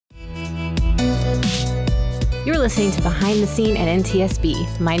You're listening to Behind the Scene at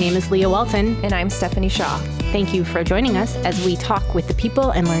NTSB. My name is Leah Walton. And I'm Stephanie Shaw. Thank you for joining us as we talk with the people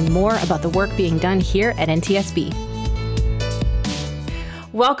and learn more about the work being done here at NTSB.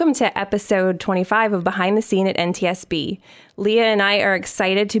 Welcome to episode 25 of Behind the Scene at NTSB. Leah and I are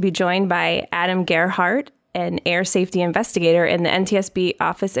excited to be joined by Adam Gerhardt, an air safety investigator in the NTSB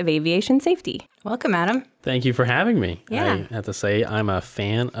Office of Aviation Safety. Welcome, Adam. Thank you for having me. Yeah. I have to say I'm a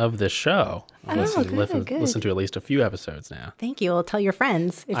fan of this show. I've listened to at least a few episodes now. Thank you. Well, tell your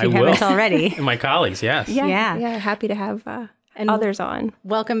friends if I you will. haven't already. And my colleagues, yes. Yeah. Happy to have And others on.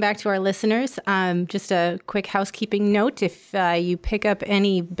 Welcome back to our listeners. Just a quick housekeeping note. If you pick up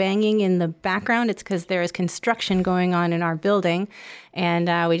any banging in the background, it's because there is construction going on in our building.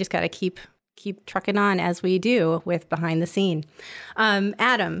 And we just got to keep trucking on as we do with Behind the Scene.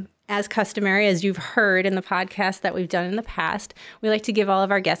 Adam, as customary, as you've heard in the podcast that we've done in the past, we like to give all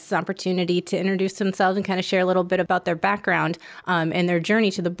of our guests an opportunity to introduce themselves and kind of share a little bit about their background and their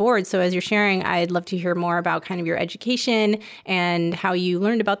journey to the board. So as you're sharing, I'd love to hear more about kind of your education and how you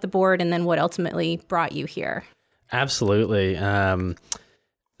learned about the board and then what ultimately brought you here. Absolutely.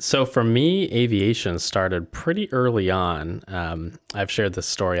 So for me, aviation started pretty early on. I've shared this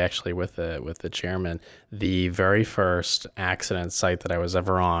story actually with the chairman. The very first accident site that I was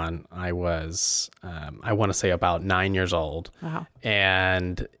ever on, I was I want to say about 9 years old. Wow!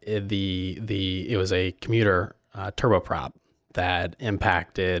 And it was a commuter turboprop that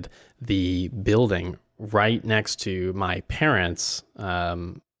impacted the building right next to my parents'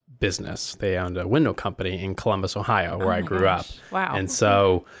 business. They owned a window company in Columbus, Ohio, where I grew up. Wow. And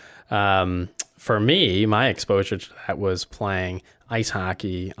so for me, my exposure to that was playing ice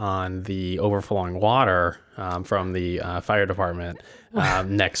hockey on the overflowing water from the fire department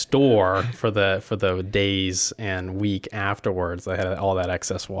next door for the days and week afterwards. They had all that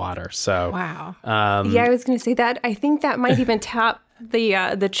excess water. So wow. I was going to say that. I think that might even top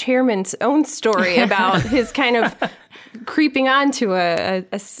the chairman's own story about his kind of creeping onto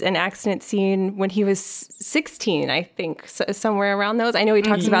an accident scene when he was 16, I think, somewhere around those. I know he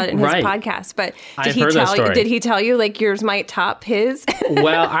talks about it in his podcast, but did he tell you like yours might top his?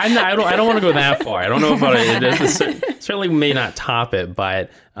 Well, I don't want to go that far. I don't know about it. It certainly may not top it, but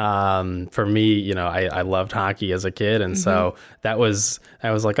for me, I loved hockey as a kid, and so I was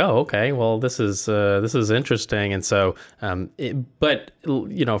like, oh, okay, well, this is interesting, and so but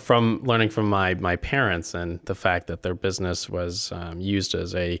from learning from my parents and the fact that their business was used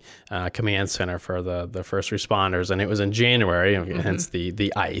as a command center for the first responders, and it was in January, hence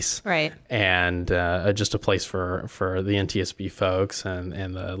the ice, right, and just a place for the NTSB folks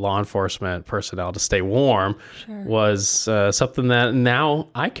and the law enforcement personnel to stay warm was something that now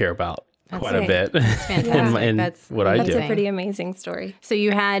I care about quite a bit. That's fantastic. in what I do. That's a pretty amazing story. So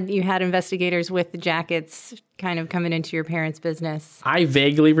you had investigators with the jackets kind of coming into your parents' business. I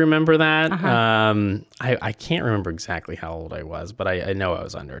vaguely remember that. I can't remember exactly how old I was, but I know I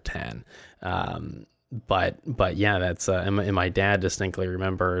was under 10. But yeah, that's and my dad distinctly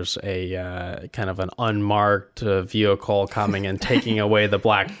remembers a kind of an unmarked vehicle coming and taking away the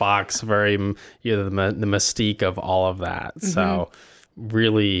black box. Very the mystique of all of that. So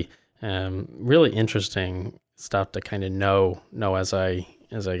really interesting stuff to kind of know as I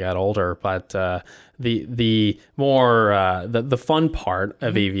got older. But the more the fun part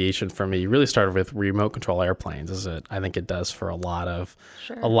of aviation for me really started with remote control airplanes, I think it does for a lot of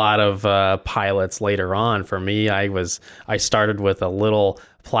pilots later on. For me, I started with a little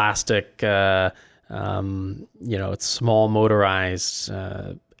plastic it's small motorized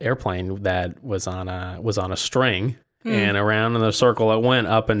airplane that was on a string. And around in the circle it went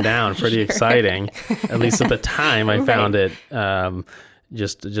up and down, pretty exciting. At least at the time, I found it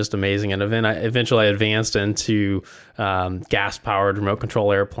just amazing. And then eventually I advanced into gas-powered remote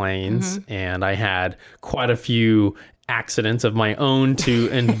control airplanes, and I had quite a few accidents of my own to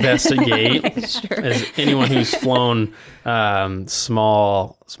investigate. As anyone who's flown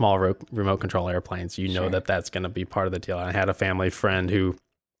small remote control airplanes, that's going to be part of the deal. I had a family friend who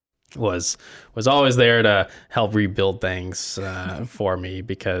was always there to help rebuild things for me,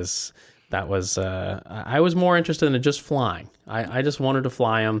 because that was I was more interested in just flying. I just wanted to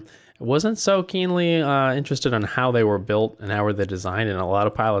fly them. I wasn't so keenly interested in how they were built and how were they designed, and a lot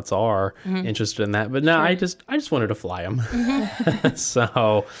of pilots are interested in that. But no, I just wanted to fly them.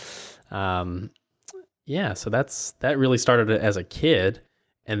 So so that really started as a kid,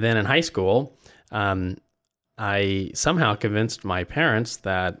 and then in high school, I somehow convinced my parents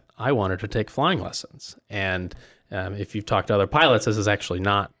that I wanted to take flying lessons. And if you've talked to other pilots, this is actually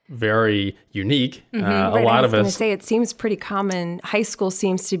not very unique. A lot of us. I was going to say, it seems pretty common. High school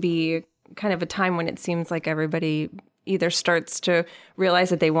seems to be kind of a time when it seems like everybody either starts to realize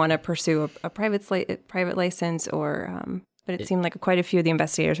that they want to pursue a private license, or but it seemed like quite a few of the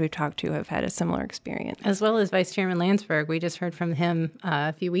investigators we've talked to have had a similar experience. As well as Vice Chairman Landsberg. We just heard from him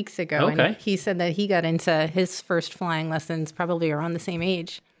a few weeks ago. Okay. And he said that he got into his first flying lessons probably around the same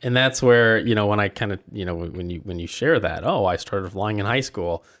age. And that's where, when I kind of, when you share that, I started flying in high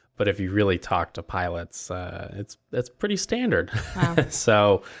school. But if you really talk to pilots, that's pretty standard. Wow.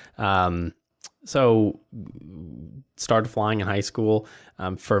 So started flying in high school.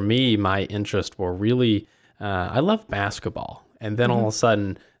 For me, my interests were really, I love basketball. And then all of a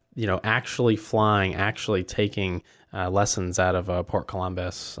sudden, actually flying, actually taking lessons out of Port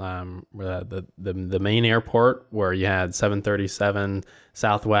Columbus, the main airport where you had 737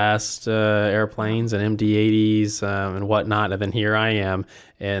 Southwest airplanes and MD-80s and whatnot. And then here I am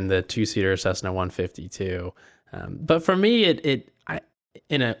in the two-seater Cessna 152. But for me,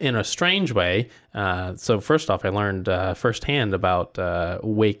 in a strange way. So first off, I learned firsthand about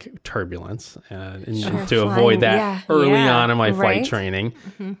wake turbulence to avoid that early on in my flight training.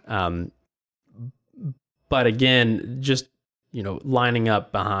 But again, just lining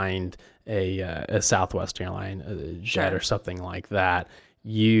up behind a Southwest airline, a jet or something like that,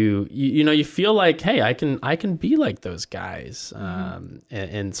 you feel like, hey, I can be like those guys,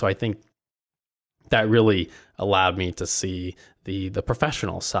 and so I think that really allowed me to see the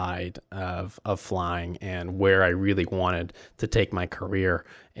professional side of flying and where I really wanted to take my career.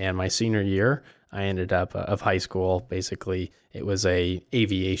 And my senior year, I ended up of high school. Basically, it was a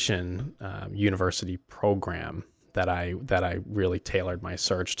aviation university program that I really tailored my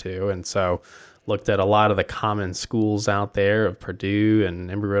search to, and so looked at a lot of the common schools out there of Purdue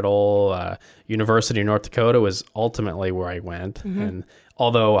and Embry-Riddle. University of North Dakota was ultimately where I went, and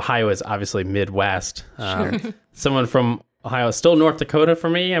although Ohio is obviously Midwest, someone from Ohio is still North Dakota for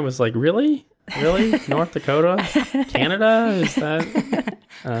me. I was like, really? North Dakota? Canada? Is that?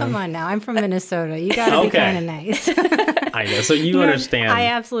 Come on now. I'm from Minnesota. You got to be kind of nice. I know. So you understand. I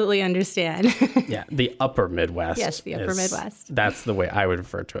absolutely understand. Yeah. The upper Midwest. Yes, the upper Midwest. That's the way I would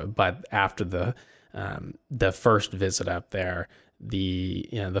refer to it. But after the first visit up there,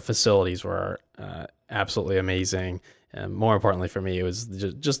 the facilities were absolutely amazing. More importantly for me, it was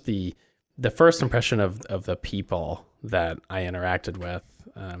just the first impression of the people that I interacted with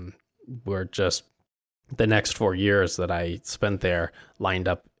were just the next 4 years that I spent there lined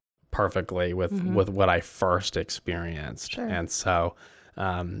up perfectly with what I first experienced. Sure. And so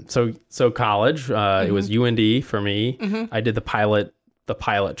college, it was UND for me. I did the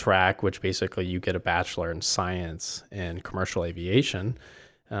pilot track, which basically you get a bachelor in science in commercial aviation.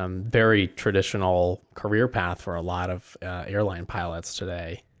 Very traditional career path for a lot of airline pilots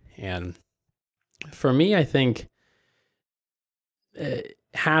today. And for me, I think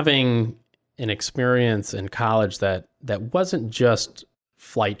having an experience in college that wasn't just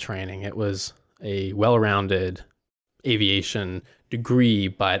flight training, it was a well-rounded aviation degree,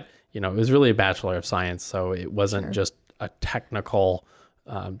 but it was really a Bachelor of Science, so it wasn't just a technical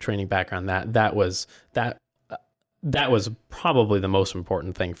training background. That was probably the most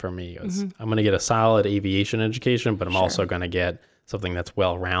important thing for me. Was I'm going to get a solid aviation education, but I'm also going to get something that's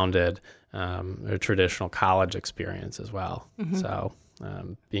well-rounded, a traditional college experience as well. So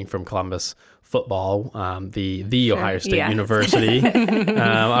being from Columbus football, the Ohio State University,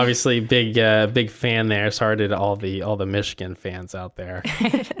 obviously big fan there. Sorry to all the Michigan fans out there.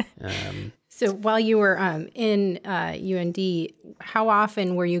 So while you were in UND, how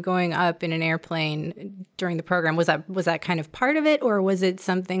often were you going up in an airplane during the program? Was that kind of part of it, or was it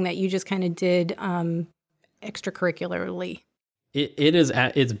something that you just kind of did extracurricularly?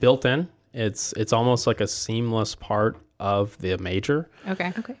 It's built in. It's almost like a seamless part of the major.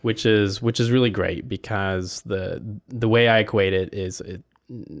 Okay. Which is really great, because the way I equate it is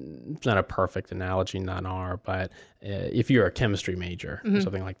it's not a perfect analogy, none are, but if you're a chemistry major or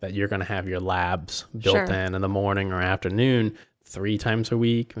something like that, you're going to have your labs built in the morning or afternoon 3 times a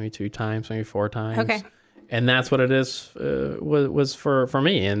week, maybe 2 times, maybe 4 times. Okay. And that's what it is was for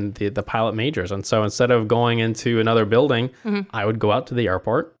me in the pilot majors. And so instead of going into another building, I would go out to the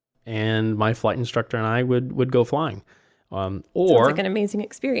airport, and my flight instructor and I would go flying. Sounds like an amazing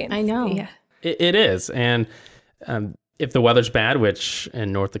experience. I know. Yeah. It is. And if the weather's bad, which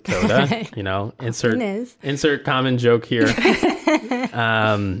in North Dakota, insert common joke here.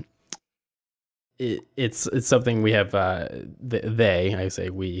 It's something we have, I say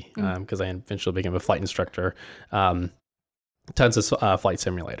we, because I eventually became a flight instructor, tons of flight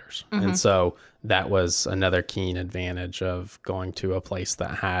simulators. And so that was another keen advantage of going to a place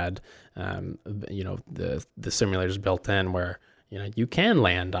that had, the simulators built in, where you can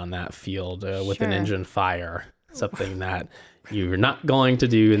land on that field with an engine fire, something that you're not going to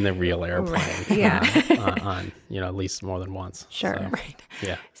do in the real airplane. On at least more than once. Sure. So, Right.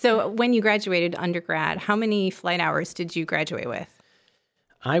 yeah. So when you graduated undergrad, how many flight hours did you graduate with?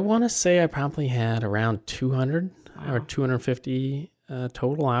 I want to say I probably had around 200 or 250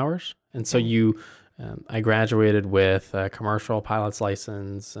 total hours. And so I graduated with a commercial pilot's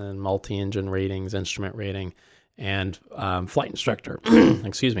license and multi-engine ratings, instrument rating, and flight instructor,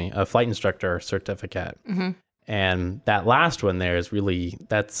 a flight instructor certificate. And that last one there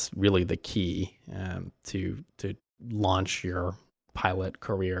that's really the key to launch your pilot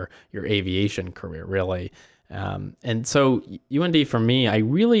career, your aviation career, really. And so UND for me, I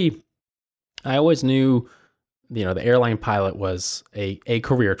always knew, the airline pilot was a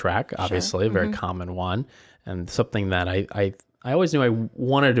career track, obviously, a very common one, and something that I always knew I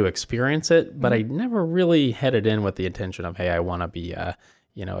wanted to experience it, but I never really headed in with the intention of, hey, I want to be a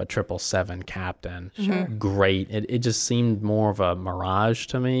 777 captain. Great. It just seemed more of a mirage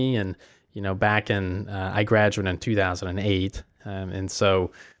to me. And, back in, I graduated in 2008. And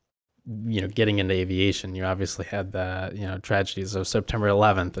so, getting into aviation, you obviously had the, tragedies of September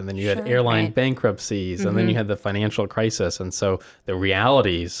 11th, and then you had airline bankruptcies, and then you had the financial crisis. And so the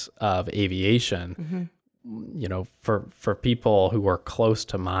realities of aviation, for people who were close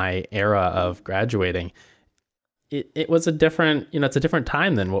to my era of graduating, it was a different, it's a different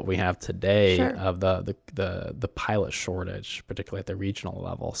time than what we have today of the pilot shortage, particularly at the regional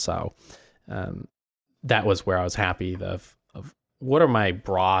level. So that was where I was happy of what are my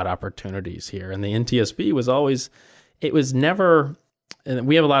broad opportunities here. And the NTSB was never, and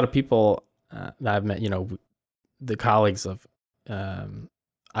we have a lot of people that I've met, the colleagues of,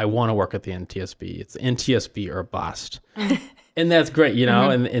 I want to work at the NTSB. It's NTSB or bust. And that's great,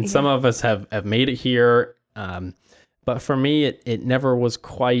 and some of us have made it here. But for me, it never was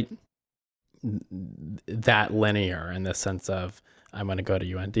quite that linear in the sense of, I'm going to go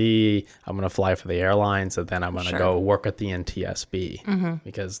to UND, I'm going to fly for the airlines, and then I'm going to go work at the NTSB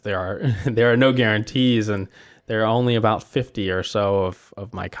because there are no guarantees, and there are only about 50 or so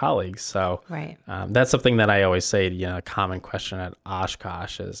of my colleagues. So that's something that I always say, a common question at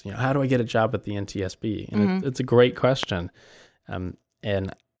Oshkosh is, how do I get a job at the NTSB? And it's a great question.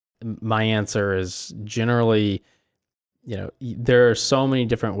 And my answer is generally, there are so many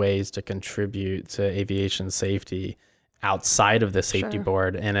different ways to contribute to aviation safety outside of the safety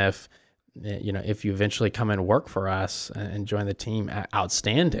board. And if you eventually come and work for us and join the team,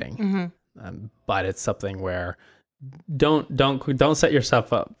 outstanding. But it's something where don't set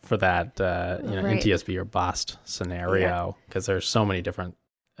yourself up for that, NTSB or bust scenario, because there's so many different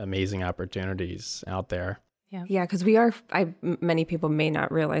amazing opportunities out there. Yeah, because many people may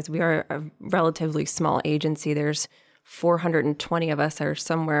not realize we are a relatively small agency. There's 420 of us are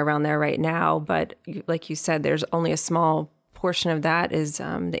somewhere around there right now. But like you said, there's only a small portion of that is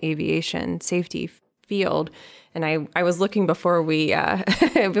the aviation safety field. And I was looking before we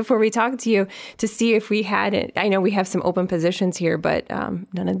before we talked to you to see if we had it. I know we have some open positions here, but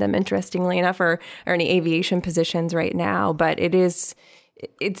none of them, interestingly enough, are any aviation positions right now. But it's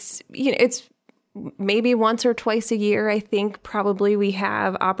maybe once or twice a year, I think probably we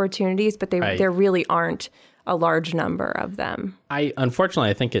have opportunities, but there really aren't a large number of them. Unfortunately,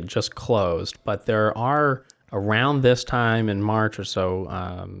 I think it just closed, but there are around this time in March or so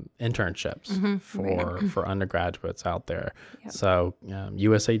internships for undergraduates out there. So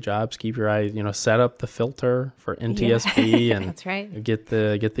USA Jobs, keep your eyes, set up the filter for NTSB and that's right. get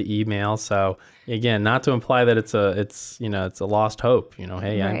the email. So again, not to imply that it's a lost hope.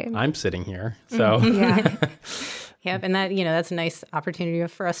 Hey, I'm sitting here. So Yep, and that that's a nice opportunity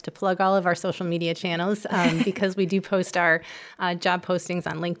for us to plug all of our social media channels because we do post our job postings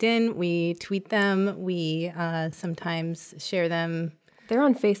on LinkedIn. We tweet them. We sometimes share them. They're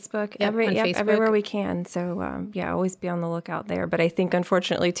on Facebook. Facebook. Everywhere we can. So always be on the lookout there. But I think,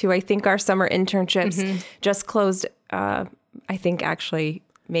 unfortunately, too, our summer internships just closed. I think actually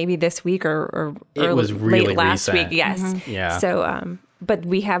we this week or it was really late last recent. week. Yes. Yeah. So. But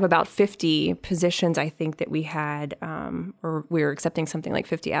we have about 50 positions, I think, that we had, or we were accepting something like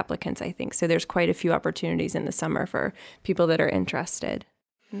 50 applicants, I think. So there's quite a few opportunities in the summer for people that are interested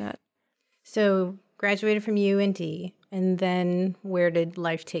in that. So graduated from UND, and then where did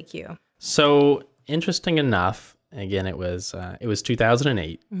life take you? So interesting enough, again, it was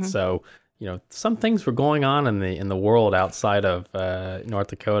 2008. So some things were going on in the world outside of North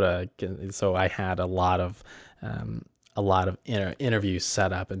Dakota. So I had a lot of interviews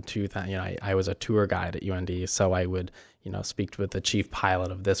set up in 2000. I was a tour guide at UND, so I would speak with the chief pilot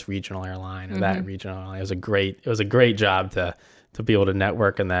of this regional airline or that regional airline. It was a great job to to be able to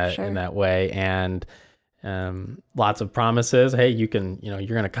network in that way. And lots of promises. Hey, you can, you're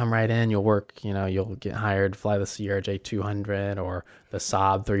going to come right in, you'll work, you'll get hired, fly the CRJ 200 or the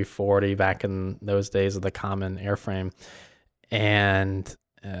Saab 340 back in those days of the common airframe. And,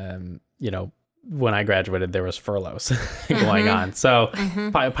 when I graduated, there was furloughs going on. So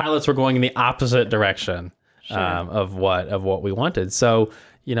pilots were going in the opposite direction of what we wanted. So,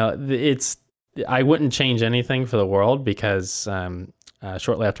 I wouldn't change anything for the world because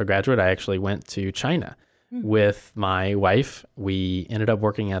shortly after graduate, I actually went to China with my wife. We ended up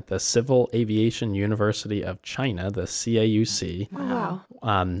working at the Civil Aviation University of China, the CAUC. Wow.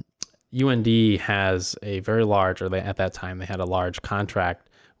 UND has a very large, at that time, they had a large contract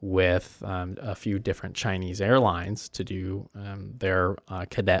with a few different Chinese airlines to do their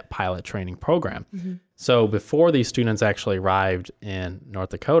cadet pilot training program. So before these students actually arrived in North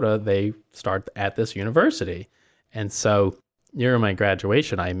Dakota, they start at this university. And so near my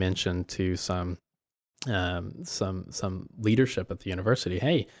graduation, I mentioned to some leadership at the university,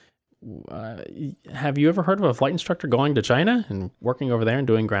 hey, have you ever heard of a flight instructor going to China and working over there and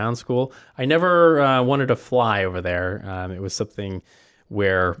doing ground school? I never wanted to fly over there. It was something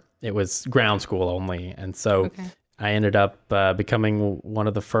where it was ground school only. And so I ended up becoming one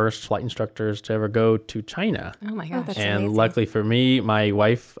of the first flight instructors to ever go to China. Oh my gosh. That's and amazing. Luckily for me, my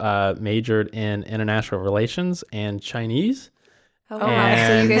wife majored in international relations and Chinese. Oh, wow.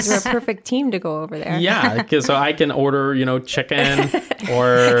 So you guys were a perfect team to go over there. Yeah, because so I can order, chicken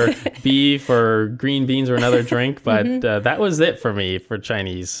or beef or green beans or another drink, but that was it for me for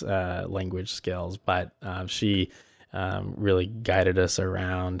Chinese language skills. But she really guided us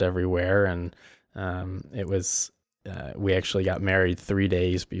around everywhere, and it was we actually got married 3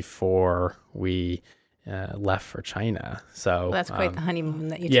 days before we left for China. So Well, that's quite the honeymoon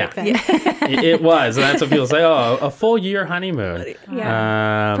that you took then. it was. And that's what people say, a full year honeymoon.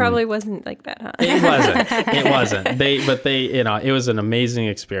 Yeah. Probably wasn't like that, huh? It wasn't. It was an amazing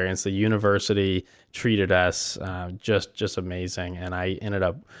experience. The university treated us just amazing. And I ended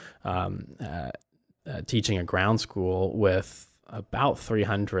up teaching a ground school with about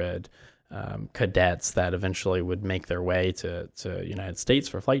 300 cadets that eventually would make their way to United States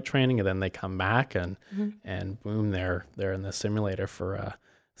for flight training, and then they come back and boom, they're in the simulator for a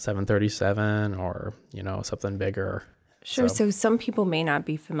 737 or something bigger. Sure. So some people may not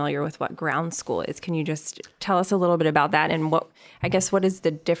be familiar with what ground school is. Can you just tell us a little bit about that and what is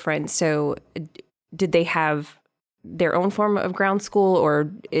the difference? So did they have their own form of ground school,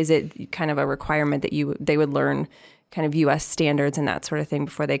 or is it kind of a requirement that they would learn kind of U.S. standards and that sort of thing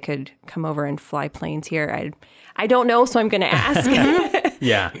before they could come over and fly planes here? I don't know, so I'm going to ask.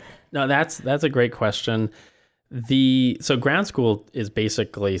 Yeah. No, that's a great question. So ground school is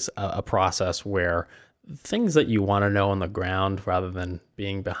basically a process where things that you want to know on the ground rather than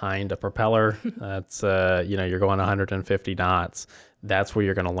being behind a propeller, that's, you're going 150 knots. That's where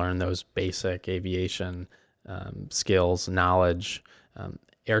you're going to learn those basic aviation skills, knowledge,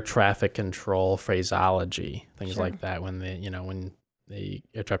 air traffic control, phraseology, things like that. When the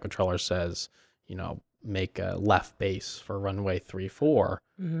air traffic controller says, make a left base for runway 34,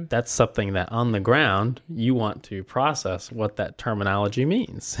 that's something that on the ground you want to process what that terminology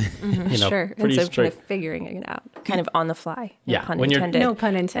means. Sure. And so kind of figuring it out, kind of on the fly. Yeah. Pun intended. No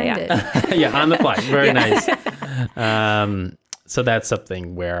pun intended. Yeah, on the fly. Very nice. So that's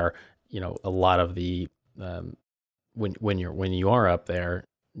something where, a lot of the when you are up there,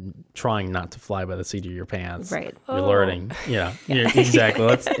 trying not to fly by the seat of your pants. Right. You're learning. Yeah. Exactly.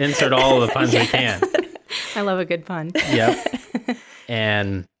 Let's insert all of the puns we can. I love a good pun. Yep.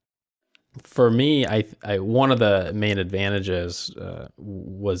 And for me, I one of the main advantages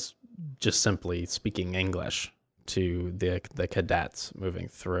was just simply speaking English to the cadets moving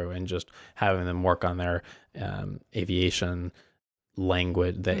through and just having them work on their aviation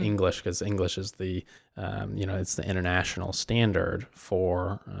language, the English, because English is the it's the international standard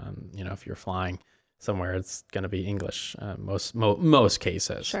for if you're flying somewhere, it's going to be English most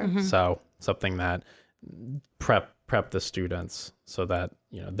cases. Sure. So something that prep the students so that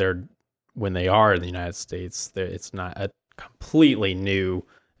they're, when they are in the United States, it's not a completely new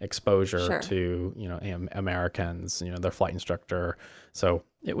exposure to Americans, their flight instructor. So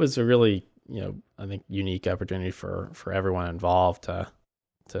it was a really I think unique opportunity for everyone involved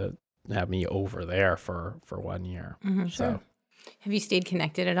to have me over there for 1 year. So have you stayed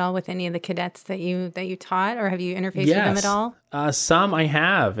connected at all with any of the cadets that you taught, or have you interfaced with them at all? Some I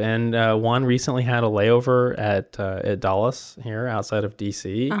have, and one recently had a layover at Dulles here outside of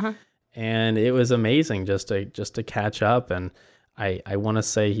DC, and it was amazing just to catch up. And I want to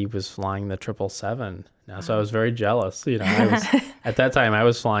say he was flying the 777 now, so I was very jealous. I was at that time I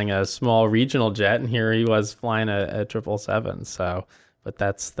was flying a small regional jet, and here he was flying a 777. So, but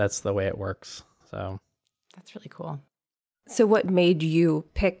that's the way it works. So That's really cool. So what made you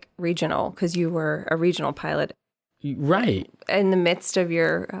pick regional? Because you were a regional pilot. Right. In the midst of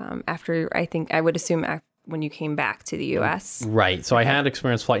your, after, I think, I would assume when you came back to the U.S. Right. So I had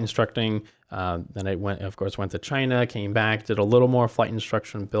experience flight instructing. Then I went to China, came back, did a little more flight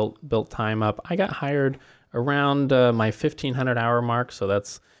instruction, built time up. I got hired around my 1,500 hour mark. So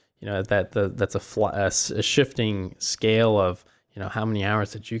that's, that's a shifting scale of, how many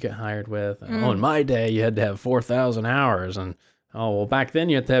hours did you get hired with? Oh, in my day, you had to have 4,000 hours. And, back then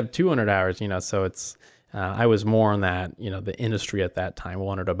you had to have 200 hours, so it's, I was more on that, the industry at that time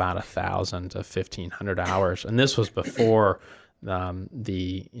wanted about 1,000 to 1,500 hours. And this was before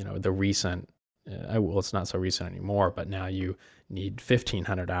the recent, it's not so recent anymore, but now you need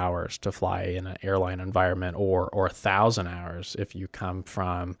 1,500 hours to fly in an airline environment or 1,000 hours if you come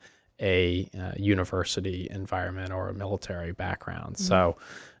from a university environment or a military background.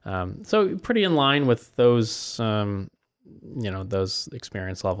 Mm-hmm. So pretty in line with those, those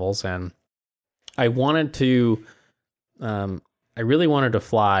experience levels. And I really wanted to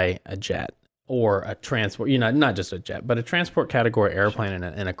fly a jet or a transport, not just a jet, but a transport category airplane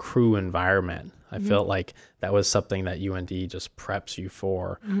in a crew environment. I felt like that was something that UND just preps you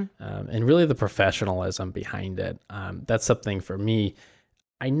for. And really the professionalism behind it. That's something for me.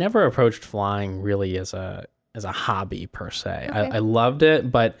 I never approached flying really as a hobby per se. Okay. I loved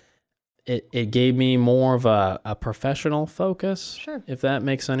it, but it gave me more of a professional focus, sure, if that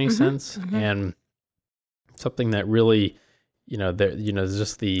makes any sense. And something that really,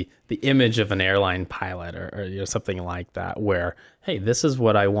 just the image of an airline pilot or something like that, where, hey, this is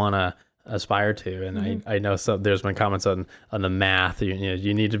what I want to aspire to. And I know there's been comments on the math,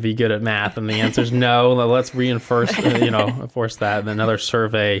 you need to be good at math, and the answer is no. Let's reinforce, enforce that. And another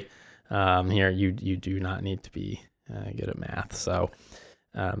survey here, you do not need to be good at math. So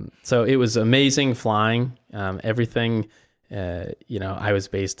it was amazing flying. Everything, I was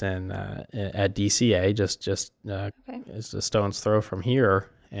based at DCA, just it's a stone's throw from here,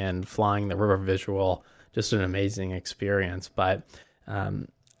 and flying the River Visual, just an amazing experience. But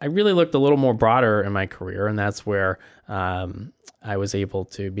I really looked a little more broader in my career, and that's where I was able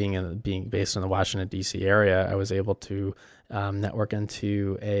to, being based in the Washington D.C. area, I was able to network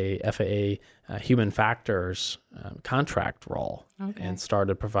into a FAA human factors contract role, and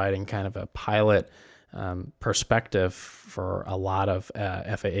started providing kind of a pilot perspective for a lot of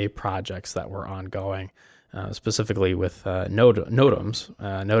FAA projects that were ongoing, specifically with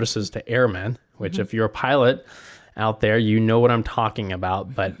NOTAMs, notices to airmen, which if you're a pilot out there, you know what I'm talking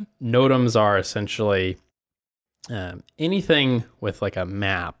about. But NOTAMs are essentially anything with like a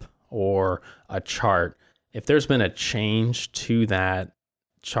map or a chart. If there's been a change to that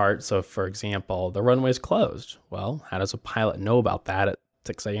chart, so for example, the runway's closed, well, how does a pilot know about that at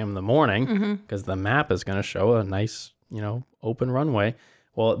 6 a.m. in the morning? Because the map is going to show a nice, open runway.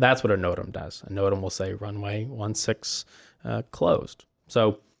 Well, that's what a NOTAM does. A NOTAM will say runway 16 closed.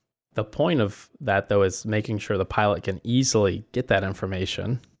 So the point of that, though, is making sure the pilot can easily get that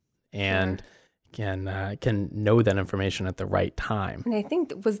information and can know that information at the right time. And I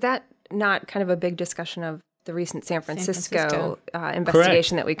think, was that not kind of a big discussion of the recent San Francisco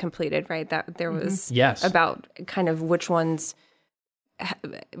investigation that we completed, right? That there was about kind of which ones,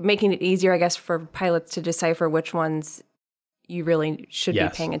 making it easier, I guess, for pilots to decipher which ones you really should be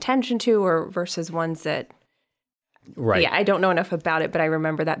paying attention to, or versus ones that, yeah, I don't know enough about it, but I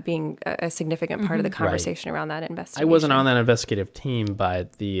remember that being a significant part of the conversation around that investigation. I wasn't on that investigative team,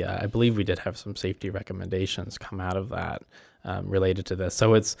 but I believe we did have some safety recommendations come out of that related to this.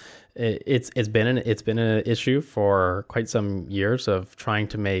 So it's been an issue for quite some years of trying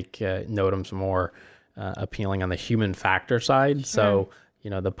to make NOTAMs more appealing on the human factor side. Sure.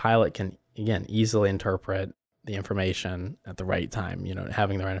 So the pilot can again easily interpret the information at the right time.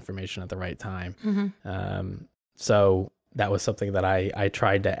 Having the right information at the right time. So that was something that I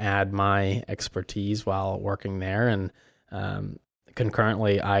tried to add my expertise while working there. And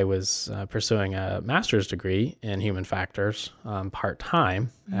concurrently, I was pursuing a master's degree in human factors part-time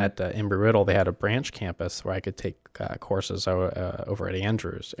at Embry-Riddle. They had a branch campus where I could take courses over at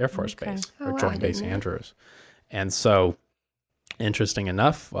Andrews Air Force Base, or Joint Base Andrews. And so, interesting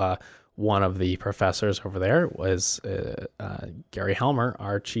enough, one of the professors over there was Gary Helmer,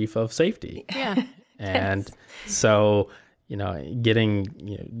 our chief of safety. Yeah. And so, interacting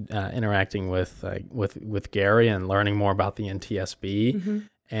with Gary and learning more about the NTSB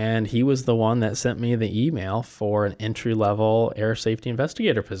And he was the one that sent me the email for an entry-level air safety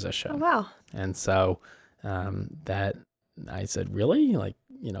investigator position. Oh, wow. And so that I said, really? Like,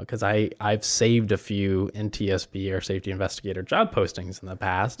 because I've saved a few NTSB air safety investigator job postings in the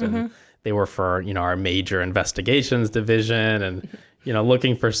past, and they were for, our major investigations division, and,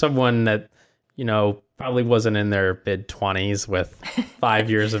 looking for someone that, probably wasn't in their mid-20s with 5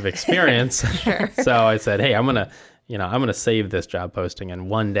 years of experience. Sure. So I said, hey, I'm going to save this job posting, and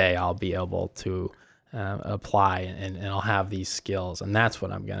one day I'll be able to apply and I'll have these skills, and that's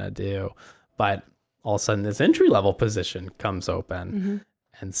what I'm going to do. But all of a sudden this entry-level position comes open.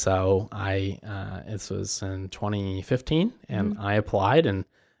 And so this was in 2015, and I applied, and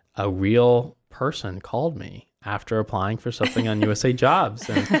a real person called me after applying for something on USA Jobs.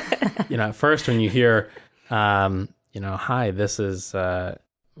 And, at first when you hear, hi, this is, the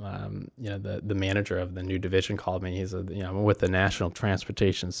manager of the new division called me. He's I'm with the National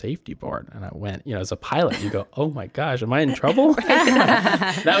Transportation Safety Board. And I went, as a pilot, you go, oh my gosh, am I in trouble?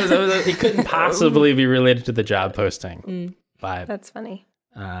 It couldn't possibly be related to the job posting. But that's funny.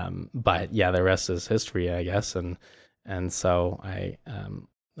 But yeah, the rest is history, I guess. And so I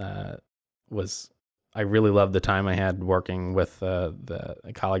I really loved the time I had working with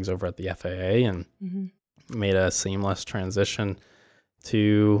the colleagues over at the FAA, and made a seamless transition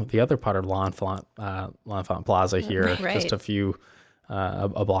to the other part of L'Enfant Plaza here, just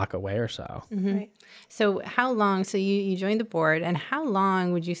a block away or so. Right. So how long, so you joined the board, and how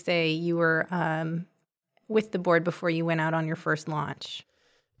long would you say you were with the board before you went out on your first launch?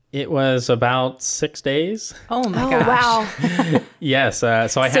 It was about 6 days. Oh my gosh. Wow. Yes. So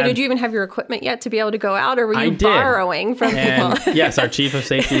did you even have your equipment yet to be able to go out, or were you borrowing from people? Yes, our chief of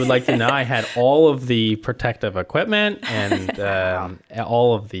safety would like to know I had all of the protective equipment and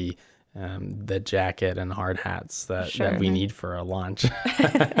all of the jacket and hard hats that we need for a launch.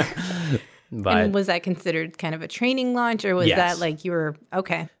 And was that considered kind of a training launch, or was that like you were,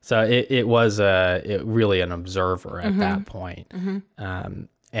 okay? So it was really an observer at that point.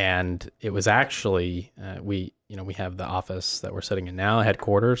 And it was actually, we have the office that we're sitting in now,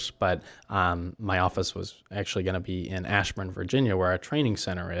 headquarters, but my office was actually going to be in Ashburn, Virginia, where our training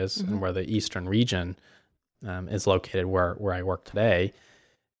center is, and where the Eastern region is located, where I work today.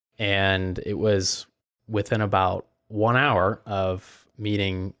 And it was within about 1 hour of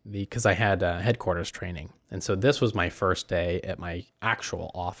meeting because I had headquarters training. And so this was my first day at my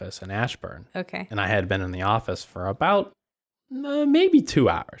actual office in Ashburn. Okay. And I had been in the office for about maybe 2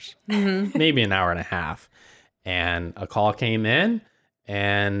 hours, maybe an hour and a half. And a call came in,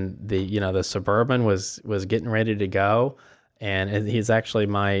 and the Suburban was getting ready to go. And he's actually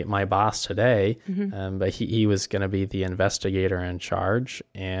my boss today, but he was going to be the investigator in charge.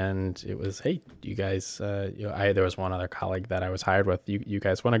 And it was, hey, you guys, there was one other colleague that I was hired with. You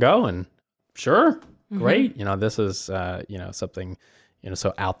guys want to go? And sure, great. This is something.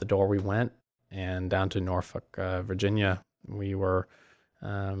 So out the door we went, and down to Norfolk, Virginia. We were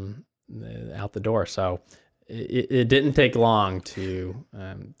out the door. So it didn't take long to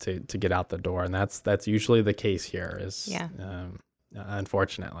get out the door, and that's usually the case here.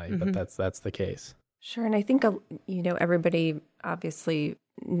 Unfortunately, but that's the case. Sure, and I think everybody obviously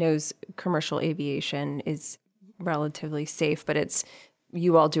knows commercial aviation is relatively safe, but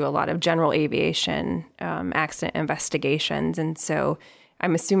you all do a lot of general aviation accident investigations, and so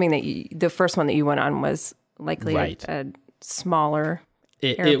I'm assuming that the first one that you went on was likely a smaller.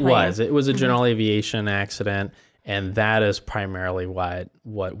 It was a general aviation accident, and that is primarily what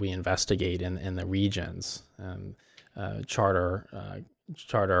we investigate in the regions. Charter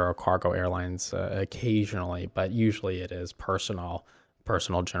or cargo airlines occasionally, but usually it is personal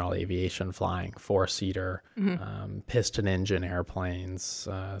general aviation flying, 4-seater, piston engine airplanes,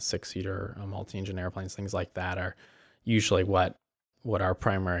 6-seater multi-engine airplanes, things like that are usually what our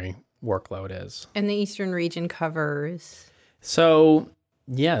primary workload is. And the Eastern region covers? So,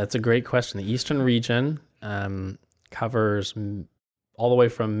 yeah, that's a great question. The Eastern region covers all the way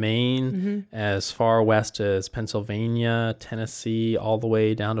from Maine as far west as Pennsylvania, Tennessee, all the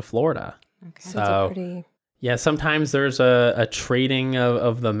way down to Florida. Okay. So, yeah, sometimes there's a trading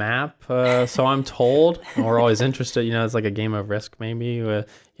of the map, so I'm told. We're always interested, it's like a game of Risk maybe,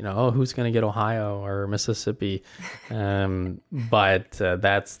 who's going to get Ohio or Mississippi? But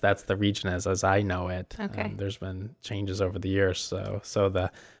that's the region as I know it. Okay. There's been changes over the years, so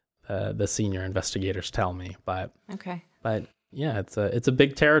the senior investigators tell me. But yeah, it's a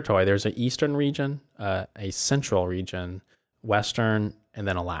big territory. There's an Eastern region, a Central region, Western, and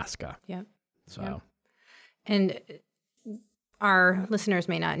then Alaska. Yep. So. Yep. And our listeners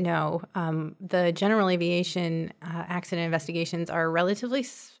may not know, the general aviation accident investigations are relatively,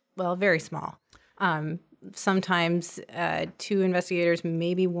 very small. Sometimes 2 investigators,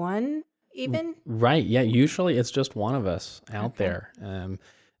 maybe 1 even. Right. Yeah. Usually it's just one of us out there.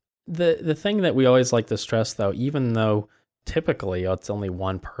 The thing that we always like to stress, though, even though typically it's only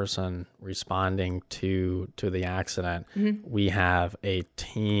one person responding to the accident, we have a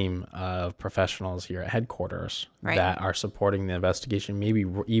team of professionals here at headquarters that are supporting the investigation, maybe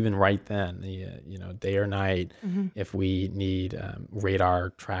even right then, day or night, if we need radar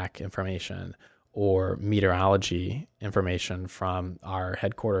track information or meteorology information from our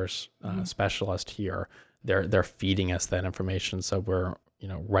headquarters specialist here. They're feeding us that information, so we're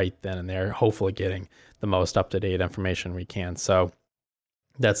right then and there, hopefully getting the most up-to-date information we can. So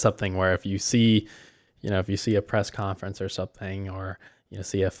that's something where if you see a press conference or something, or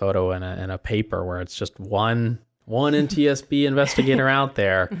see a photo in a paper where it's just one NTSB investigator out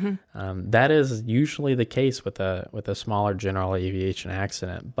there, that is usually the case with a smaller general aviation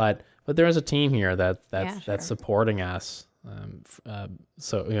accident. But there is a team here that's supporting us.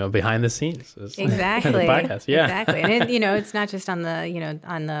 So behind the scenes is exactly the podcast. Yeah, exactly. And it's not just on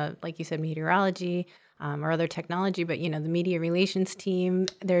the like you said, meteorology or other technology, but the media relations team.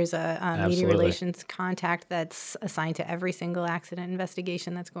 There's a media relations contact that's assigned to every single accident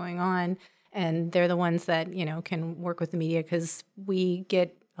investigation that's going on, and they're the ones that can work with the media, because we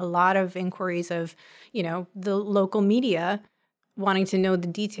get a lot of inquiries of the local media wanting to know the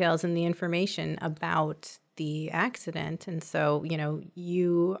details and the information about the accident. And so,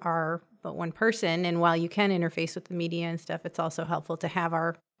 you are but one person, and while you can interface with the media and stuff, it's also helpful to have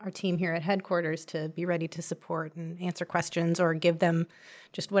our team here at headquarters to be ready to support and answer questions or give them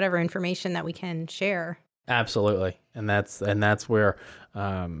just whatever information that we can share. Absolutely. And that's where,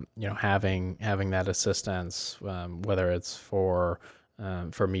 having that assistance, whether it's for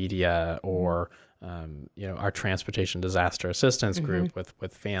media or, our transportation disaster assistance group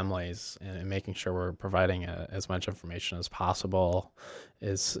with families, and making sure we're providing as much information as possible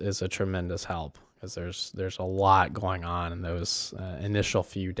is a tremendous help, because there's a lot going on in those initial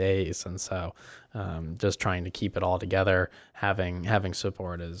few days. And so just trying to keep it all together, having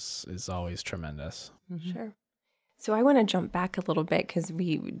support is always tremendous. Sure. So I want to jump back a little bit, because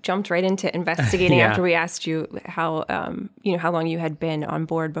we jumped right into investigating after we asked you how long you had been on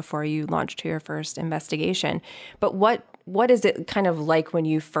board before you launched your first investigation. But what is it kind of like when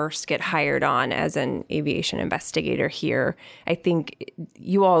you first get hired on as an aviation investigator here? I think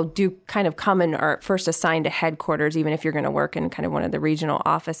you all do kind of come and are first assigned to headquarters, even if you're going to work in kind of one of the regional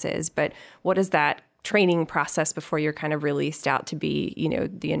offices. But what is that training process before you're kind of released out to be,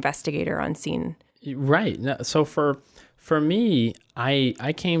 the investigator on scene? Right. So for me,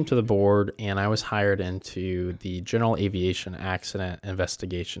 I came to the board and I was hired into the General Aviation Accident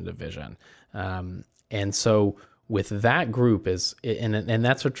Investigation Division. And so with that group and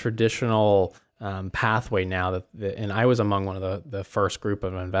that's a traditional pathway now and I was among one of the first group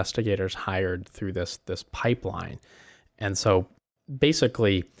of investigators hired through this pipeline. And so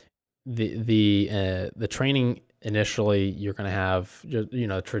basically the training, initially, you're going to have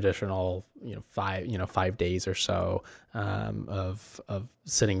traditional 5 days or so of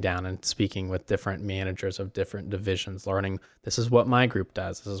sitting down and speaking with different managers of different divisions, learning this is what my group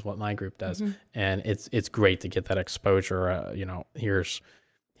does, this is what my group does, and it's great to get that exposure. Here's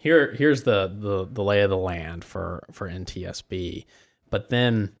the lay of the land for NTSB, but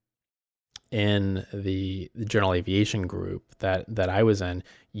then in the general aviation group that I was in,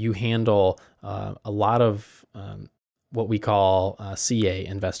 you handle a lot of what we call CA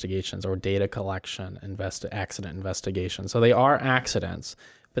investigations, or data collection accident investigations. So they are accidents,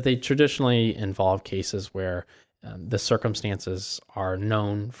 but they traditionally involve cases where the circumstances are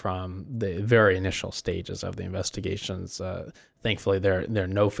known from the very initial stages of the investigations. Thankfully, there are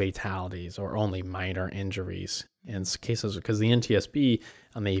no fatalities or only minor injuries in cases, because the NTSB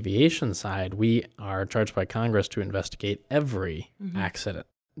on the aviation side, we are charged by Congress to investigate every accident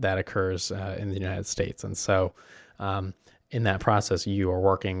that occurs in the United States. And so in that process, you are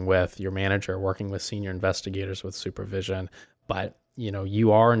working with your manager, working with senior investigators with supervision, but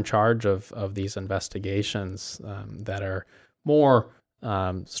you are in charge of these investigations that are more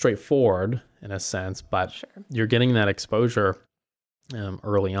straightforward in a sense, but you're getting that exposure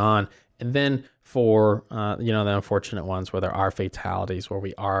early on. And then for the unfortunate ones where there are fatalities, where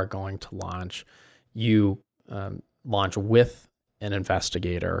we are going to launch, you launch with an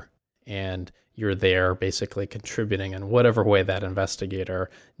investigator, and you're there basically contributing in whatever way that investigator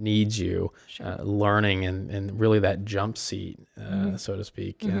needs you, learning and really that jump seat, so to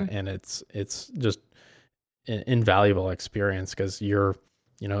speak. And it's just invaluable experience, because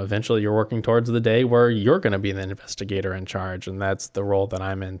eventually you're working towards the day where you're going to be the investigator in charge. And that's the role that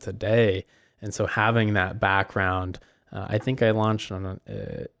I'm in today. And so having that background, I think I launched on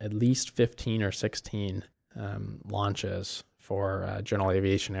at least 15 or 16 launches for general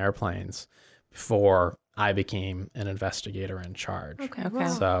aviation airplanes before I became an investigator in charge. Okay. Wow.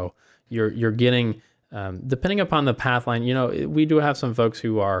 So you're getting, depending upon the path line, we do have some folks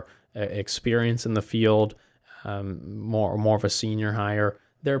who are experienced in the field, more of a senior hire.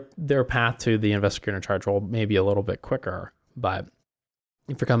 Their path to the investigator in charge role may be a little bit quicker, but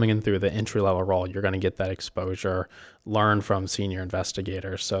if you're coming in through the entry-level role, you're going to get that exposure, learn from senior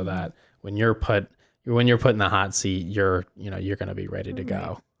investigators, so that when you're put in the hot seat, you're going to be ready to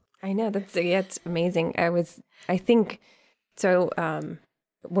go. I know it's amazing. I think so.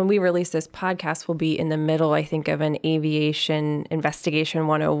 When we release this podcast, we'll be in the middle, I think, of an aviation investigation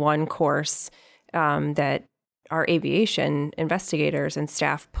 101 course that our aviation investigators and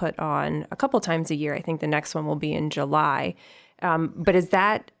staff put on a couple times a year. I think the next one will be in July. But is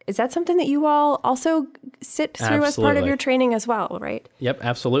that something that you all also sit through Absolutely. as part of your training as well, right? Yep,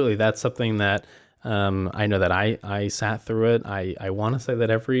 absolutely. That's something that I know that I sat through it. I want to say that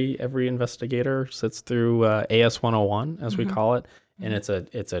every investigator sits through AS 101, as we call it, and it's a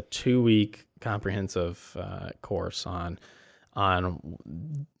 2-week comprehensive course on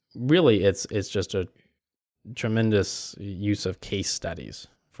really it's just a tremendous use of case studies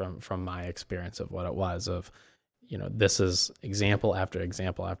from my experience of what it was of. This is example after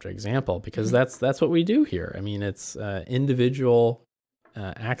example after example, because that's what we do here. I mean, it's individual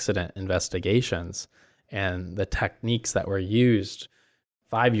accident investigations, and the techniques that were used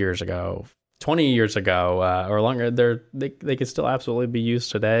 5 years ago, 20 years ago, or longer, they could still absolutely be used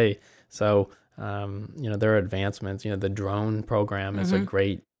today. So, there are advancements. The drone program is a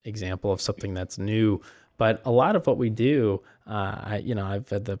great example of something that's new. But a lot of what we do, I've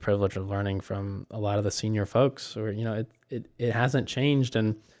had the privilege of learning from a lot of the senior folks, where it hasn't changed,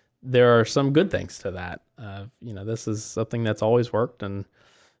 and there are some good things to that. This is something that's always worked, and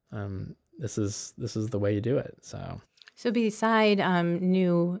this is the way you do it. So beside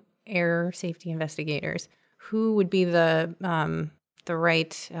new air safety investigators, who would be the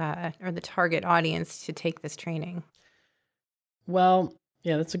right or the target audience to take this training? Well,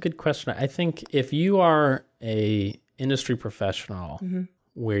 yeah, that's a good question. I think if you are a industry professional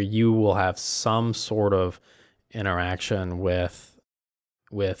where you will have some sort of interaction with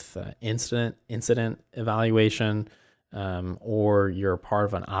incident evaluation, or you're part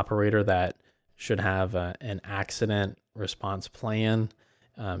of an operator that should have an accident response plan,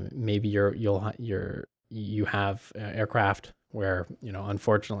 maybe you have aircraft where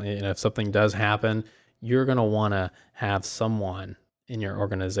unfortunately, if something does happen, you're going to want to have someone in your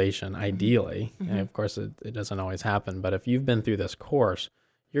organization, ideally, and of course it doesn't always happen, but if you've been through this course,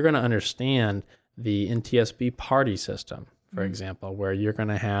 you're going to understand the NTSB party system, for example, where you're going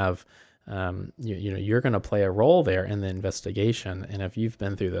to have, you're going to play a role there in the investigation. And if you've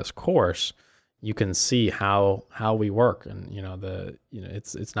been through this course, you can see how we work, and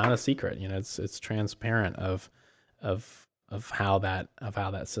it's not a secret. It's transparent of how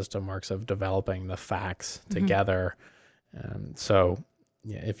that system works, of developing the facts together. So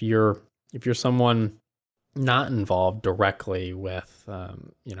yeah, if you're someone not involved directly with,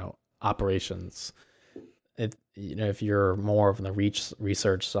 operations, if you're more of on the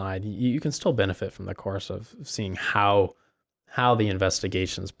research side, you can still benefit from the course of seeing how the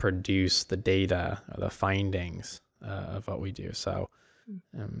investigations produce the data or the findings of what we do. So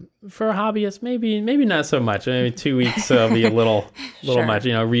for hobbyists, maybe not so much. Maybe 2 weeks will be a little Sure. much.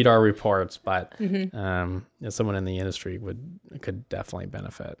 Read our reports, but someone in the industry could definitely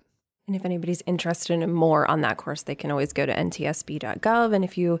benefit. And if anybody's interested in more on that course, they can always go to ntsb.gov. And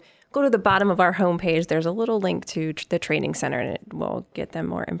if you go to the bottom of our homepage, there's a little link to the training center, and it will get them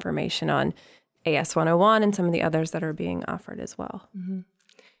more information on AS 101 and some of the others that are being offered as well.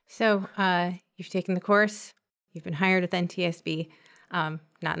 So you've taken the course, you've been hired at the NTSB,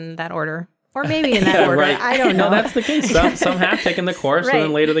 not in that order, or maybe in that order. Right. I don't know. No, that's the case. Some have taken the course, and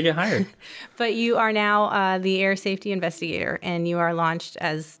then later they get hired. But you are now the air safety investigator, and you are launched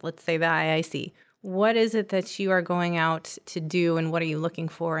as, let's say, the IIC. What is it that you are going out to do, and what are you looking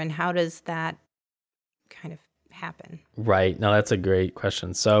for, and how does that kind of happen? Right. No, that's a great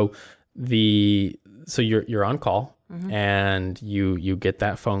question. So you're on call, and you get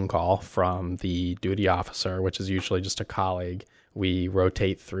that phone call from the duty officer, which is usually just a colleague. We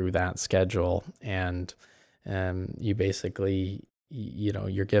rotate through that schedule, and you basically,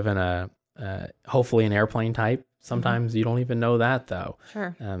 you're given a hopefully an airplane type. Sometimes you don't even know that though.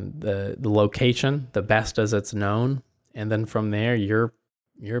 Sure. The location, the best as it's known, and then from there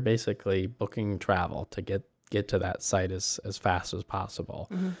you're basically booking travel to get to that site as fast as possible.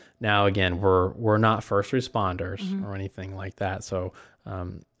 Now again, we're not first responders or anything like that, so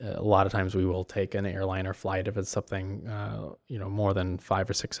a lot of times we will take an airliner flight if it's something more than 5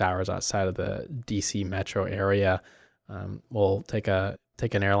 or 6 hours outside of the DC metro area. We'll take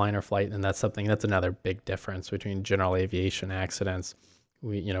an airliner flight, and that's another big difference between general aviation accidents.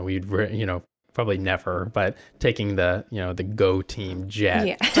 We'd probably never, but taking the Go Team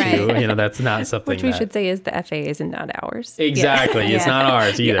jet to, that's not something which we should say is the FAA's and not ours. Exactly. It's not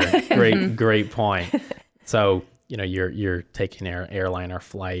ours either. Great point. So, you're taking an airliner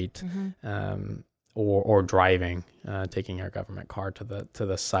flight, or driving, taking your government car to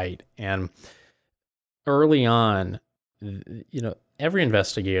the site. And early on, every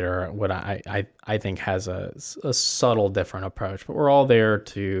investigator, what I think has a subtle different approach, but we're all there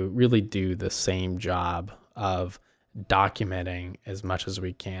to really do the same job of documenting as much as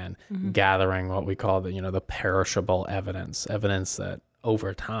we can, gathering what we call the perishable evidence that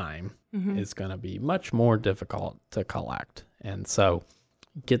over time is going to be much more difficult to collect. And so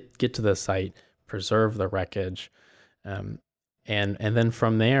get to the site, preserve the wreckage, and then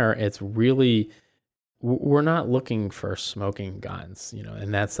from there, it's really, we're not looking for smoking guns,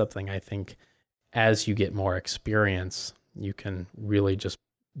 and that's something I think as you get more experience, you can really just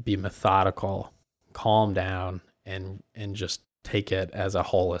be methodical, calm down, and just take it as a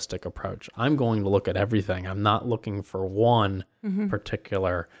holistic approach. I'm going to look at everything. I'm not looking for one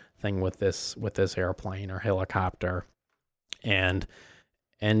particular thing with this airplane or helicopter, and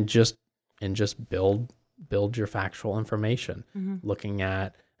just build your factual information. Looking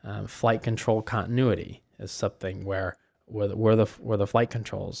at flight control continuity is something where the flight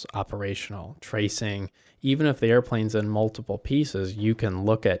controls operational, tracing. Even if the airplane's in multiple pieces, you can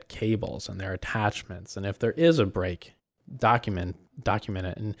look at cables and their attachments, and if there is a break, document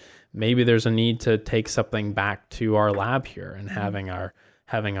it. And maybe there's a need to take something back to our lab here and having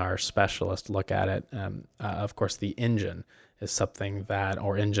our specialist look at it. Of course, the engine is something that,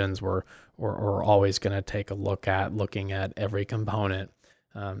 or engines we're always going to take a look at, looking at every component.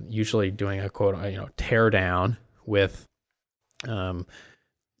 Usually doing a quote, tear down with,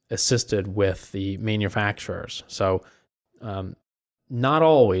 assisted with the manufacturers. So, not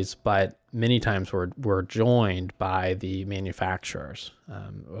always, but many times we're joined by the manufacturers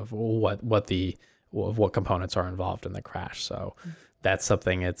of what components are involved in the crash. So that's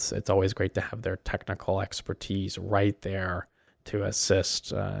something. It's always great to have their technical expertise right there to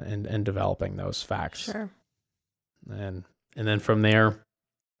assist in developing those facts. Sure. And then from there,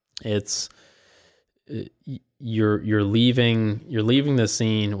 it's you're leaving the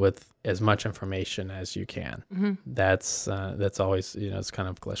scene with as much information as you can. That's always, it's kind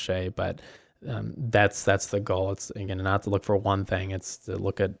of cliche, but that's the goal. It's, again, not to look for one thing. It's to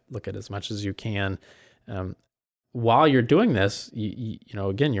look at as much as you can. While you're doing this,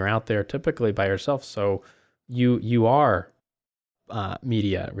 again, you're out there typically by yourself, so you are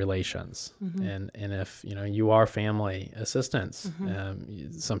media relations, and if you are family assistants,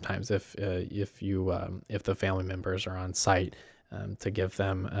 sometimes if the family members are on site, to give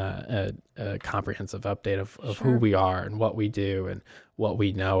them a comprehensive update of who we are and what we do and what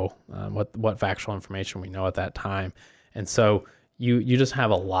we know, what factual information we know at that time. And so you just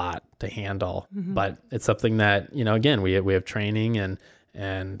have a lot to handle, but it's something that, again, we have training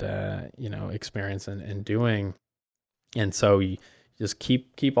and experience in doing. And so you just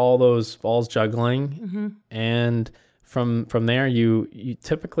keep all those balls juggling. And from there, you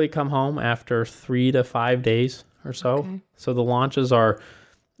typically come home after 3 to 5 days or so. Okay. So the launches are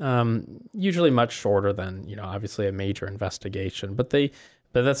usually much shorter than, obviously a major investigation, but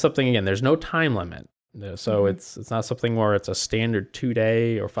that's something, again, there's no time limit. So it's not something where it's a standard 2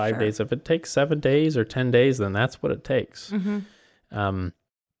 day or 5 days. If it takes 7 days or 10 days, then that's what it takes.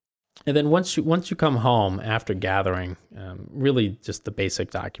 And then once you come home after gathering, really just the basic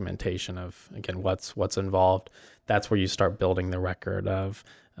documentation of, again, what's involved. That's where you start building the record of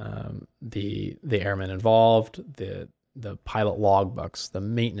the airmen involved, the pilot logbooks, the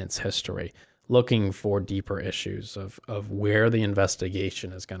maintenance history, looking for deeper issues of where the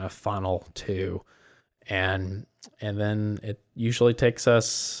investigation is going to funnel to, and then it usually takes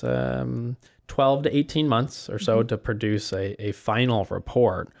us 12 to 18 months or so to produce a final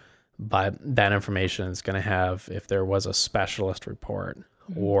report. But that information is going to have, if there was a specialist report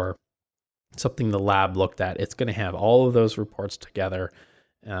or something the lab looked at, it's going to have all of those reports together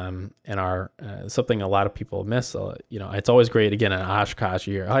And our something a lot of people miss. It's always great. Again, in Oshkosh,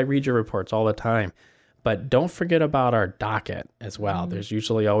 I read your reports all the time, but don't forget about our docket as well. There's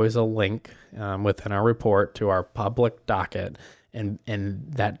usually always a link within our report to our public docket, and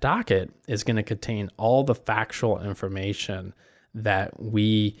that docket is going to contain all the factual information that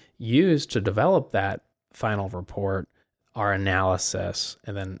we use to develop that final report, our analysis,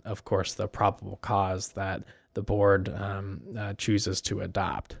 and then of course the probable cause that the board chooses to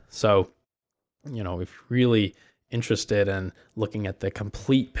adopt. So, if you're really interested in looking at the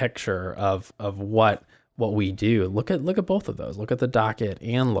complete picture of what we do, look at both of those. Look at the docket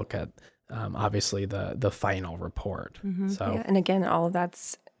and look at obviously the final report. So, and again, all of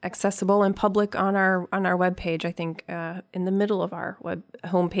that's accessible and public on our webpage. I think in the middle of our web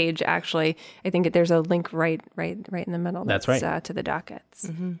homepage, actually, I think there's a link right in the middle. That's right. To the dockets,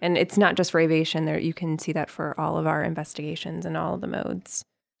 and it's not just for aviation. There, you can see that for all of our investigations and all of the modes.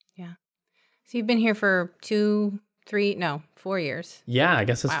 Yeah. So you've been here for 4 years. Yeah, I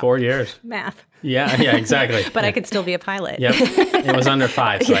guess it's 4 years. Math. Yeah, exactly. But I could still be a pilot. Yep. It was under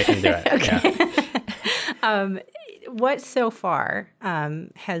 5, so I can do it. Okay. Yeah. What so far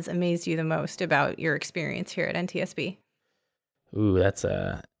has amazed you the most about your experience here at NTSB? Ooh, that's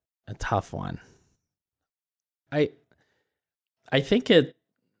a tough one. I think it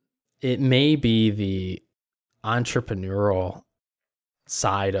may be the entrepreneurial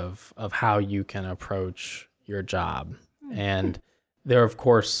side of how you can approach your job. And there are, of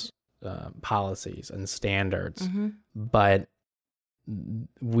course, policies and standards, but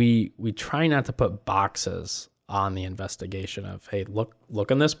we try not to put boxes on the investigation of, hey,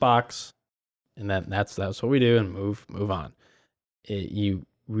 look in this box, and that's what we do, and move on. You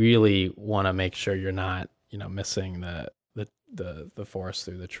really want to make sure you're not missing the forest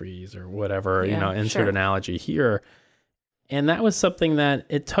through the trees or whatever, insert analogy here. And that was something that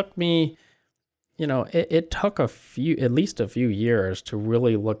it took me, it took at least a few years to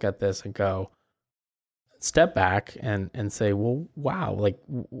really look at this and go, step back and say, well, wow, like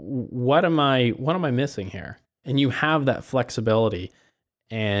what am I missing here? And you have that flexibility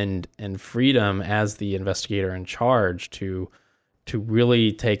and freedom as the investigator in charge to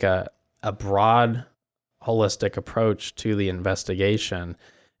really take a broad, holistic approach to the investigation,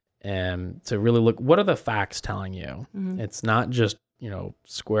 and to really look, what are the facts telling you? It's not just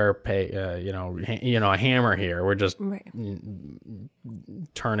square peg, a hammer here. We're just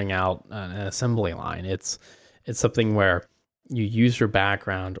turning out an assembly line. It's something where you use your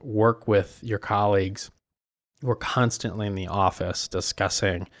background, work with your colleagues. We're constantly in the office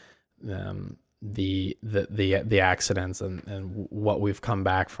discussing the accidents and what we've come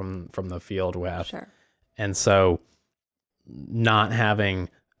back from the field with. Sure. And so not having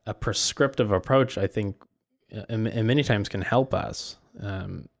a prescriptive approach, I think, and many times can help us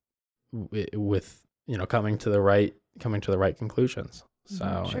with coming to the right conclusions.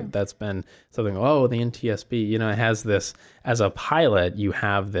 So that's been something. Oh, the NTSB, it has this, as a pilot, you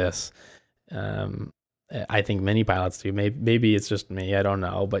have this. I think many pilots do. Maybe it's just me. I don't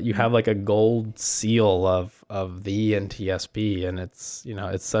know. But you have like a gold seal of the NTSB, and it's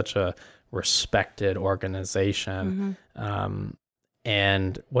it's such a respected organization.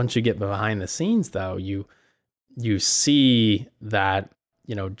 And once you get behind the scenes, though, you see that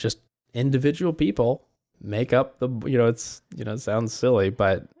just individual people make up the it sounds silly,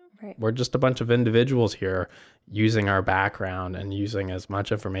 but we're just a bunch of individuals here using our background and using as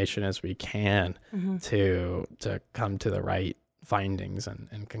much information as we can to come to the right findings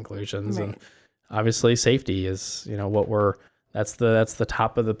and conclusions. And obviously safety is that's the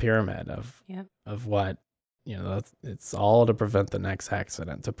top of the pyramid of what it's all to prevent the next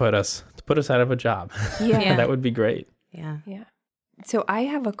accident, to put us out of a job. That would be great. Yeah. So I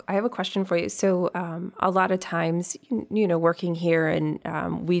have a question for you. So a lot of times, working here, and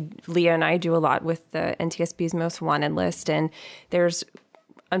Leah and I do a lot with the NTSB's Most Wanted list, and there's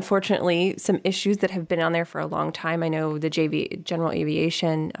unfortunately some issues that have been on there for a long time. I know the general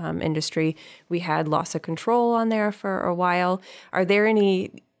aviation industry, we had loss of control on there for a while. Are there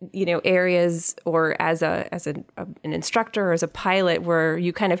any areas, or as an instructor or as a pilot, where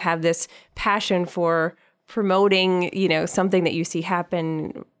you kind of have this passion for promoting, something that you see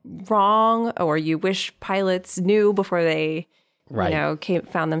happen wrong, or you wish pilots knew before they,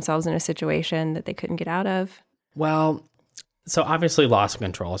 found themselves in a situation that they couldn't get out of? Well, so obviously loss of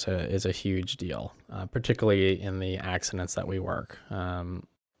control is a huge deal, particularly in the accidents that we work.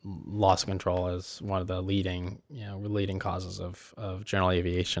 Loss of control is one of the leading causes of general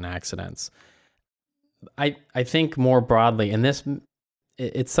aviation accidents. I think more broadly, and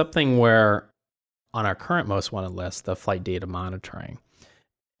it's something where on our current Most Wanted list, the flight data monitoring,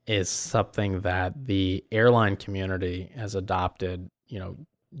 is something that the airline community has adopted,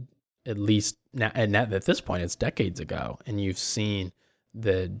 at least now, and at this point, it's decades ago, and you've seen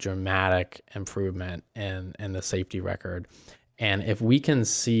the dramatic improvement in the safety record. And if we can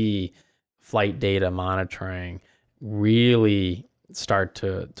see flight data monitoring really start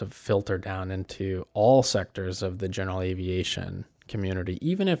to filter down into all sectors of the general aviation community,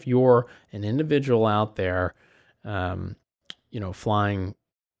 even if you're an individual out there, flying,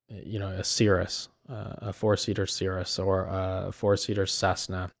 a Cirrus, a 4-seater Cirrus or a 4-seater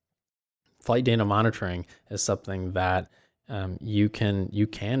Cessna, flight data monitoring is something that you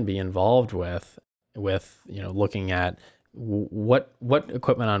can be involved with looking at what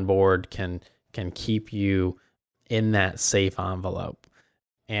equipment on board can keep you in that safe envelope.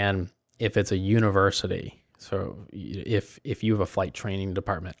 And if it's a university, so if you have a flight training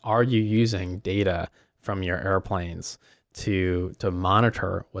department, are you using data from your airplanes to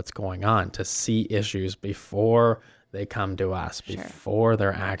monitor what's going on, to see issues before they come to us, before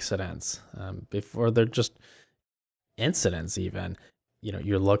they're accidents, before they're just incidents even?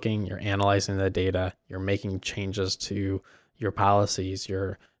 You're analyzing the data, you're making changes to your policies,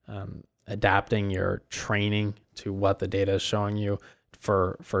 you're adapting your training to what the data is showing you.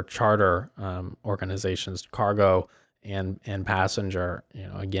 For charter organizations, cargo and passenger,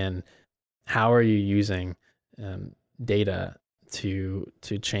 again, how are you using data to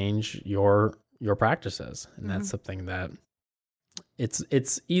change your practices? And that's something that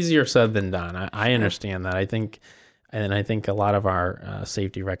it's easier said than done. I understand that. I think a lot of our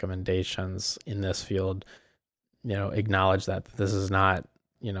safety recommendations in this field, acknowledge that this is not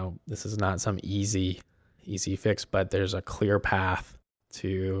some easy fix, but there's a clear path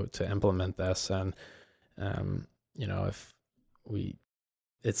to implement this. And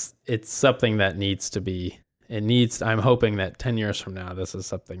it's something that needs to be. I'm hoping that 10 years from now, this is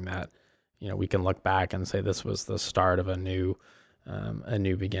something that we can look back and say this was the start of a new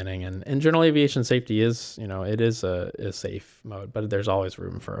beginning. And general aviation safety is, it is a safe mode, but there's always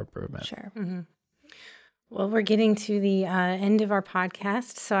room for improvement. Sure. Mm-hmm. Well, we're getting to the end of our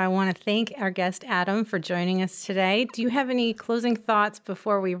podcast, so I want to thank our guest, Adam, for joining us today. Do you have any closing thoughts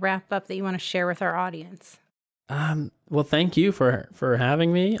before we wrap up that you want to share with our audience? Well, thank you for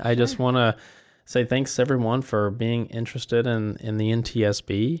having me. Sure. I just want to say thanks to everyone for being interested in the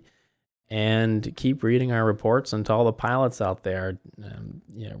NTSB, and keep reading our reports. And to all the pilots out there,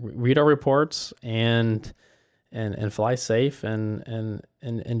 read our reports and fly safe and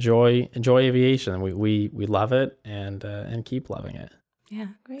enjoy aviation. We love it and keep loving it. Yeah,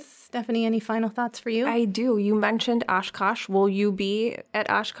 great. Stephanie, any final thoughts for you? I do. You mentioned Oshkosh. Will you be at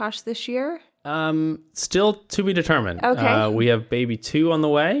Oshkosh this year? Still to be determined. Okay. We have baby 2 on the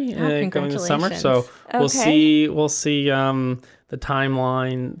way going this summer, so we'll see the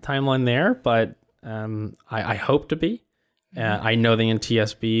timeline there. But I hope to be. I know the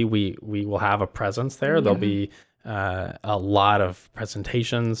NTSB, we will have a presence there. There'll be a lot of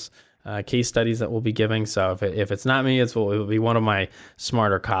presentations, case studies that we'll be giving. So if it's not me, it will be one of my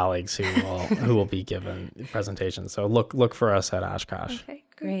smarter colleagues who will be giving presentations. So look for us at Oshkosh. Okay,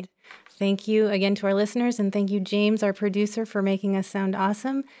 great. Thank you again to our listeners, and thank you, James, our producer, for making us sound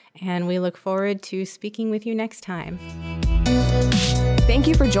awesome. And we look forward to speaking with you next time. Thank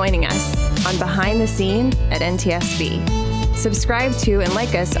you for joining us on Behind the Scene at NTSB. Subscribe to and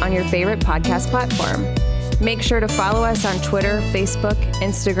like us on your favorite podcast platform. Make sure to follow us on Twitter, Facebook,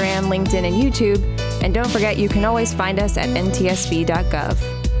 Instagram, LinkedIn, and YouTube. And don't forget, you can always find us at ntsb.gov.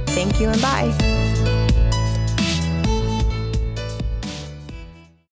 Thank you and bye.